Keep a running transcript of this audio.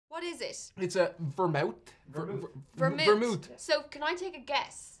What is it? It's a Vermouth. Vermouth. So can I take a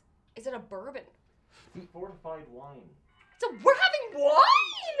guess? Is it a bourbon? Fortified wine. So we're having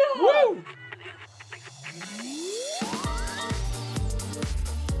wine! Woo!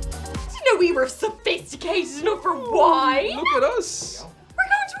 Did you know we were sophisticated enough for wine? Look at us. We're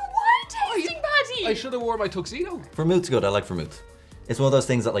going to a wine tasting, Paddy! I should have worn my tuxedo. Vermouth's good. I like vermouth. It's one of those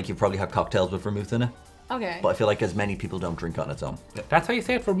things that like you've probably had cocktails with vermouth in it. Okay. But I feel like as many people don't drink on its own. That's how you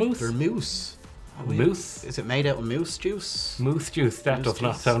say it for moose. Vermouth. Moose? Is it made out of moose juice? Moose juice. That Moose does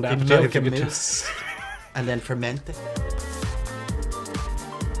not juice. sound The milk appetizing. of moose. And then ferment it.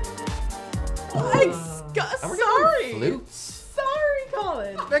 Sorry. Flutes. Sorry,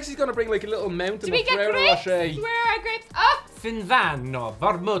 Colin. Next he's gonna bring like a little mountain Do we of get Ferrero grapes? Rocher. Where are grapes? Oh! Finvano,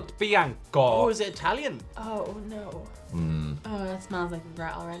 Vermouth Bianco. Oh, is it Italian? Oh no. Mm. Oh, that smells like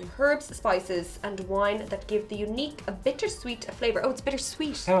regret already. Herbs, spices, and wine that give the unique, a bittersweet flavour. Oh, it's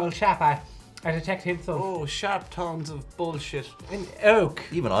bittersweet. Oh, chap, I detect hints of Oh, sharp tones of bullshit. an oak.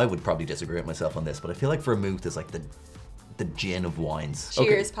 Even I would probably disagree with myself on this, but I feel like vermouth is like the gin of wines.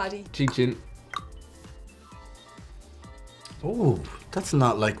 Cheers, Paddy. Chin. Oh, that's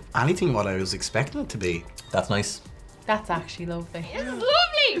not like anything what I was expecting it to be. That's nice. That's actually lovely. It's lovely.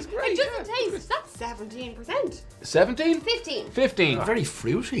 It's great, It doesn't yeah. taste. That's 17%. 17? 15. 15. Very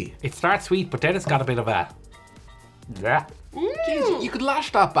fruity. It starts sweet, but then it's got a bit of a... Yeah. Jeez, you could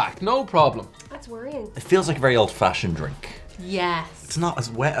lash that back, no problem. That's worrying. It feels like a very old-fashioned drink. Yes. It's not as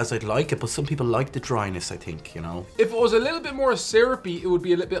wet as I'd like it, but some people like the dryness, I think, you know. If it was a little bit more syrupy, it would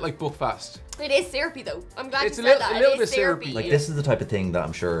be a little bit like Buckfast. It is syrupy though. I'm glad It's you a said little- that. a little It is bit syrupy. Like this is the type of thing that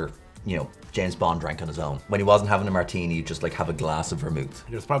I'm sure, you know, James Bond drank on his own. When he wasn't having a martini, he'd just like have a glass of vermouth.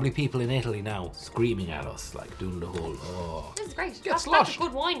 There's probably people in Italy now screaming at us, like doing the whole, oh. This is great. Get That's sloshed. a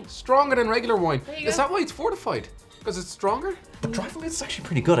good wine. Stronger than regular wine. There you Is go. that why it's fortified? Because it's stronger? But dry vermouth is actually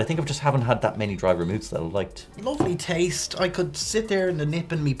pretty good. I think I just haven't had that many dry vermouths that I liked. Lovely taste. I could sit there in the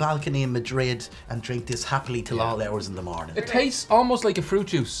nip in my balcony in Madrid and drink this happily till all hours in the morning. It tastes almost like a fruit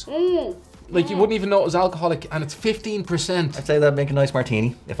juice. Like you wouldn't even know it was alcoholic, and it's 15%. I'd say that'd make a nice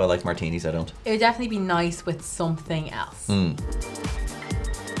martini. If I like martinis, I don't. It would definitely be nice with something else. Okay.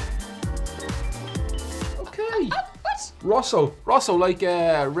 What? Rosso, like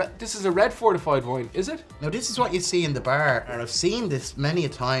this is a red fortified wine, is it? Now this is what you see in the bar, and I've seen this many a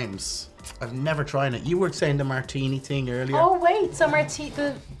times. I've never tried it. You were saying the martini thing earlier. Oh wait, so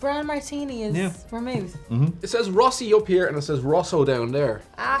the brand martini is vermouth. It says Rossi up here and it says Rosso down there.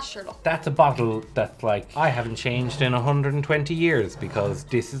 Ah, sure. Look. That's a bottle that's like, I haven't changed in 120 years because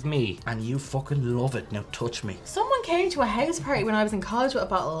this is me. And you fucking love it. Now touch me. Someone came to a house party when I was in college with a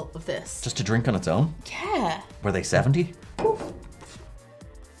bottle of this. Just to drink on its own? Yeah. Were they 70?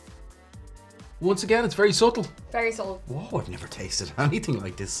 Once again, it's very subtle. Very subtle. Whoa, I've never tasted anything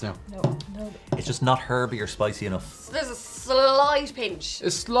like this now. No. It's just not herby or spicy enough. There's a slight pinch. A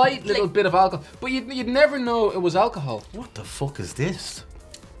slight little bit of alcohol, but you'd never know it was alcohol. What the fuck is this?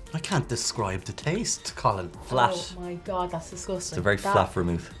 I can't describe the taste, Colin. Flat. Oh my god, that's disgusting. It's a very flat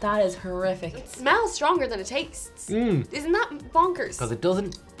vermouth. That is horrific. It smells stronger than it tastes. Isn't that bonkers? Because it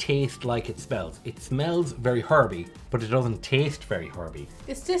doesn't taste like it smells. It smells very herby, but it doesn't taste very herby.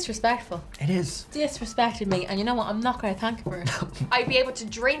 It's disrespectful. It is. Disrespected me, and you know what? I'm not going to thank you for it. I'd be able to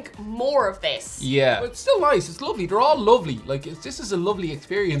drink more of this. Yeah. But it's still nice, it's lovely. They're all lovely. Like, this is a lovely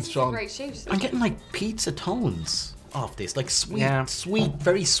experience, Sean. Great shoot. I'm getting like pizza tones off this. Like sweet, Yeah. sweet,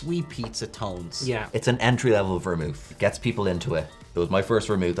 very sweet pizza tones. Yeah. It's an entry-level vermouth. It gets people into it. It was my first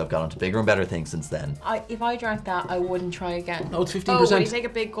vermouth. I've gone on to bigger and better things since then. If I drank that, I wouldn't try again. No, it's 15%. Oh, when you take a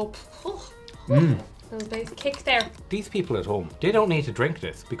big gulp. There's a big kick there. These people at home, they don't need to drink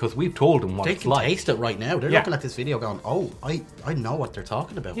this because we've told them what They it's can like. taste it right now. They're Yeah. looking at this video going, oh, I know what they're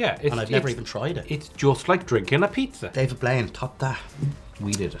talking about. Yeah, and I've never even tried it. It's just like drinking a pizza. David Blaine, top that.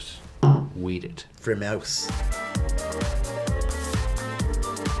 We did it. We did. Vermouth.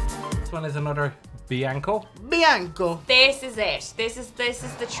 This one is another Bianco. Bianco. This is it. This is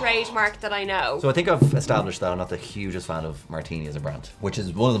the trademark that I know. So I think I've established that I'm not the hugest fan of martini as a brand, which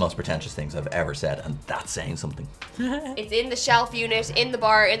is one of the most pretentious things I've ever said, and that's saying something. It's in the shelf unit, in the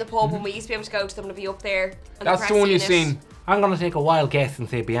bar, in the pub. When we used to be able to go to them, to be up there. on That's press the one you've unit. seen. I'm going to take a wild guess and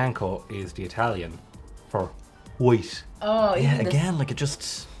say Bianco is the Italian for white. Oh, Yeah, even this- again, like it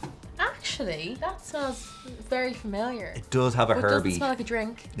just... Actually, that smells very familiar. It does have a But it doesn't herby. smell like a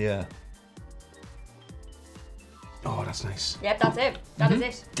drink. Yeah. Oh, that's nice. Yep, that's it. That is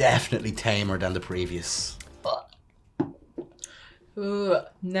it. Definitely tamer than the previous. Ooh,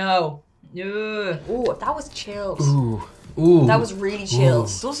 no. Oh, that was chilled. Ooh. Ooh. That was really chilled.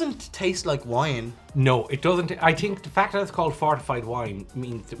 Doesn't taste like wine. No, it doesn't. I think the fact that it's called fortified wine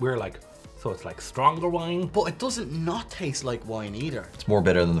means that we're like, so it's like stronger wine. But it doesn't not taste like wine either. It's more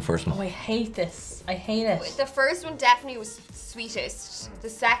bitter than the first Oh, one. I hate this. I hate it. The first one definitely was sweetest. The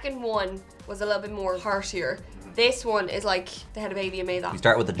second one was a little bit more heartier. This one is like they had a baby and made that. We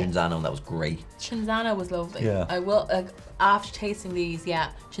start with the Ginzano and that was great. Cinzano was lovely. Yeah. I will, after tasting these, yeah,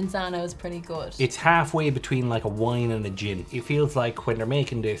 Cinzano is pretty good. It's halfway between like a wine and a gin. It feels like when they're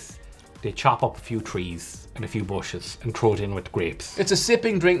making this, they chop up a few trees and a few bushes and throw it in with grapes. It's a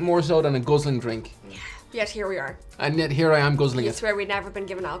sipping drink more so than a guzzling drink. Yet here we are. And yet here I am guzzling I it. swear we'd never been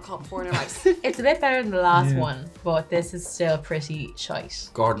given alcohol before in our lives. It's a bit better than the last one, but this is still pretty shite.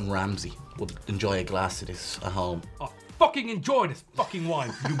 Gordon Ramsay would enjoy a glass of this at home. Oh, fucking enjoy this fucking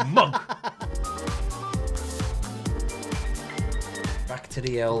wine, you mug. Back to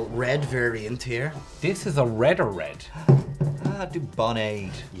the old red variant here. This is a redder red. Ah, do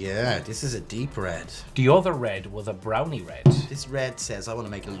Bonade. Yeah, this is a deep red. The other red was a brownie red. This red says, I want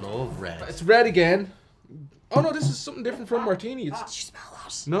to make a love red. It's red again. Oh no, this is something different from martini. Did It's, you smell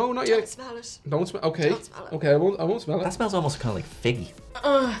that? no, not Don't yet. smell it. Don't smell. Okay. Don't smell it. Okay, I won't smell That it. smells almost kind of like figgy.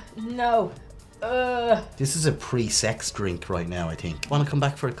 No. This is a pre-sex drink right now, I think. Want to come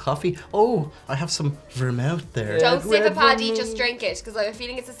back for a coffee? Oh, I have some Vermouth there. Don't sip it, red Paddy, Vermouth. just drink it. Because I have a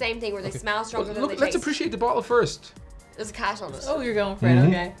feeling it's the same thing where they smell stronger than Look, they let's taste. appreciate the bottle first. There's a cat on it. Oh, you're going for it,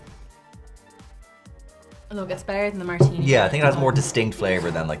 okay. Look, it's better than the martini. Yeah, I think it has more distinct flavour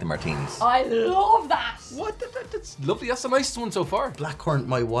than like the martinis. I love that. What? That's lovely. That's the nicest one so far. Blackcurrant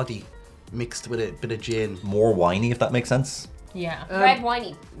my waddy mixed with a bit of gin. More winey, if that makes sense. Yeah. Red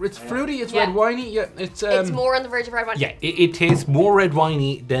winey. It's fruity. It's Yeah. red winey. Yeah, it's It's more on the verge of red wine. Yeah, it tastes more red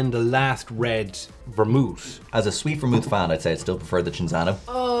winey than the last red vermouth. As a sweet vermouth fan, I'd say I'd still prefer the Cinzano.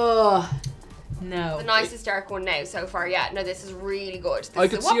 Oh. No. The nicest dark one now so far. Yeah, no, this is really good. This I is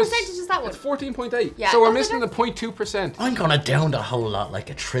could what see us- percentage is that one? It's 14.8. Yeah. So we're Oh, missing the that's- 0.2%. I'm gonna down the whole lot like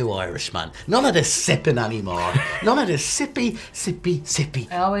a true Irishman. None of this sipping anymore. None of this sippy, sippy,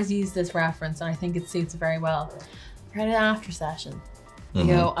 sippy. I always use this reference and I think it suits very well. You're at an after session. You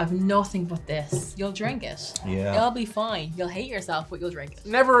go, I've nothing but this. You'll drink it. Yeah. You'll be fine. You'll hate yourself, but you'll drink it.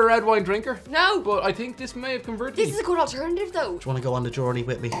 Never a red wine drinker. No. But I think this may have converted This me. is a good alternative though. Do you want to go on the journey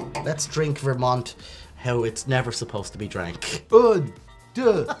with me? Let's drink Vermont how it's never supposed to be drank. Un,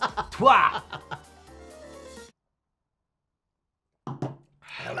 deux, trois.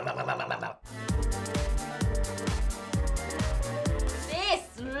 This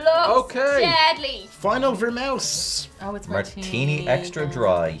looks Okay. deadly. Final Vermouth. Oh, it's Martini extra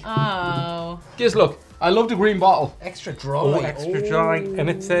dry. Oh. Giz, look. I love the green bottle. Extra dry. Oh, extra dry. And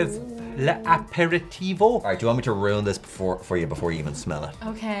it says L'Aperitivo. Alright, do you want me to ruin this for you before you even smell it?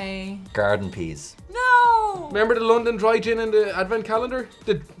 Okay. Garden peas. No. Remember the London dry gin in the advent calendar?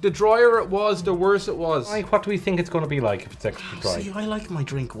 The drier it was, the worse it was. Like, what do we think it's going to be like if it's extra dry? See, I like my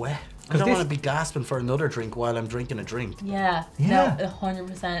drink wet. I 'Cause don't this- want to be gasping for another drink while I'm drinking a drink. Yeah. Yeah. No,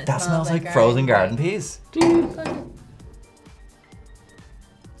 100%. That smells like frozen garden peas.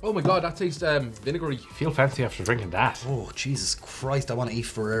 Oh my god, that tastes vinegary. Feel fancy after drinking that. Oh, Jesus Christ, I want to eat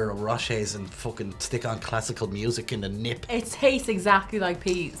Ferrero Rochers and fucking stick on classical music in the nip. It tastes exactly like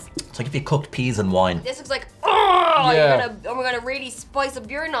peas. It's like if you cooked peas and wine. This looks like, oh, Yeah. we're gonna really spice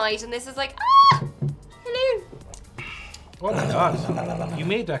up your night, and this is like, hello. Oh my god. You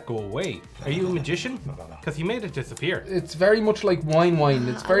made that go away. Are you a magician? Because you made it disappear. It's very much like wine.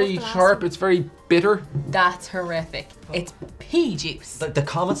 It's very the last sharp, one. it's very bitter. That's horrific. It's pea juice. The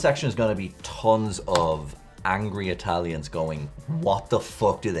comment section is going to be tons of angry Italians going, what the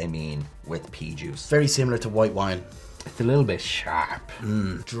fuck do they mean with pea juice? Very similar to white wine. It's a little bit sharp.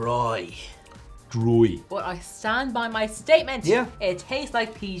 Dry. Dry. But I stand by my statement. Yeah. It tastes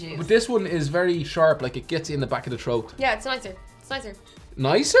like pea juice. But this one is very sharp, like it gets you in the back of the throat. Yeah, it's nicer. It's nicer.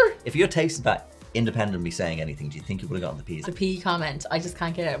 Nicer? If you had tasted that independent of me saying anything, do you think you would have gotten the peas? The pea comment. I just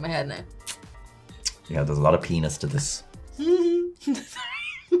can't get it out of my head now. Yeah, there's a lot of penis to this.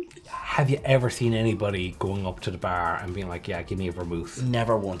 Have you ever seen anybody going up to the bar and being like, yeah, give me a vermouth?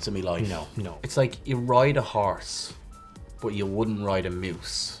 Never once in my life. No. It's like you ride a horse, but you wouldn't ride a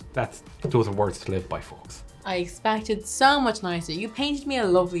moose. Those are words to live by, folks. I expected so much nicer. You painted me a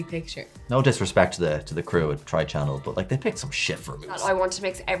lovely picture. No disrespect to the crew at Tri Channel, but like they picked some shit for me. And I want to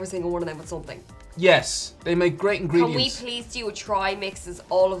mix every single one of them with something. Yes, they make great Can we ingredients. please do a try mixes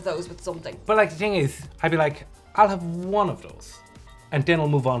all of those with something? But like the thing is, I'd be like, I'll have one of those. And then I'll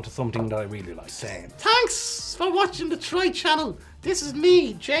move on to something that I really like. Same. Thanks for watching the Tri Channel. This is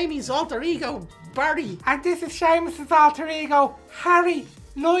me, Jamie's alter ego, Barry. And this is Seamus's alter ego, Harry.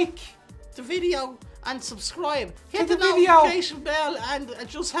 Like, the video and subscribe. Hit the the video. notification bell and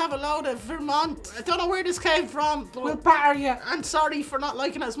just have a load of Vermouth. I don't know where this came from, but We'll batter you. and sorry for not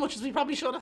liking it as much as we probably should have.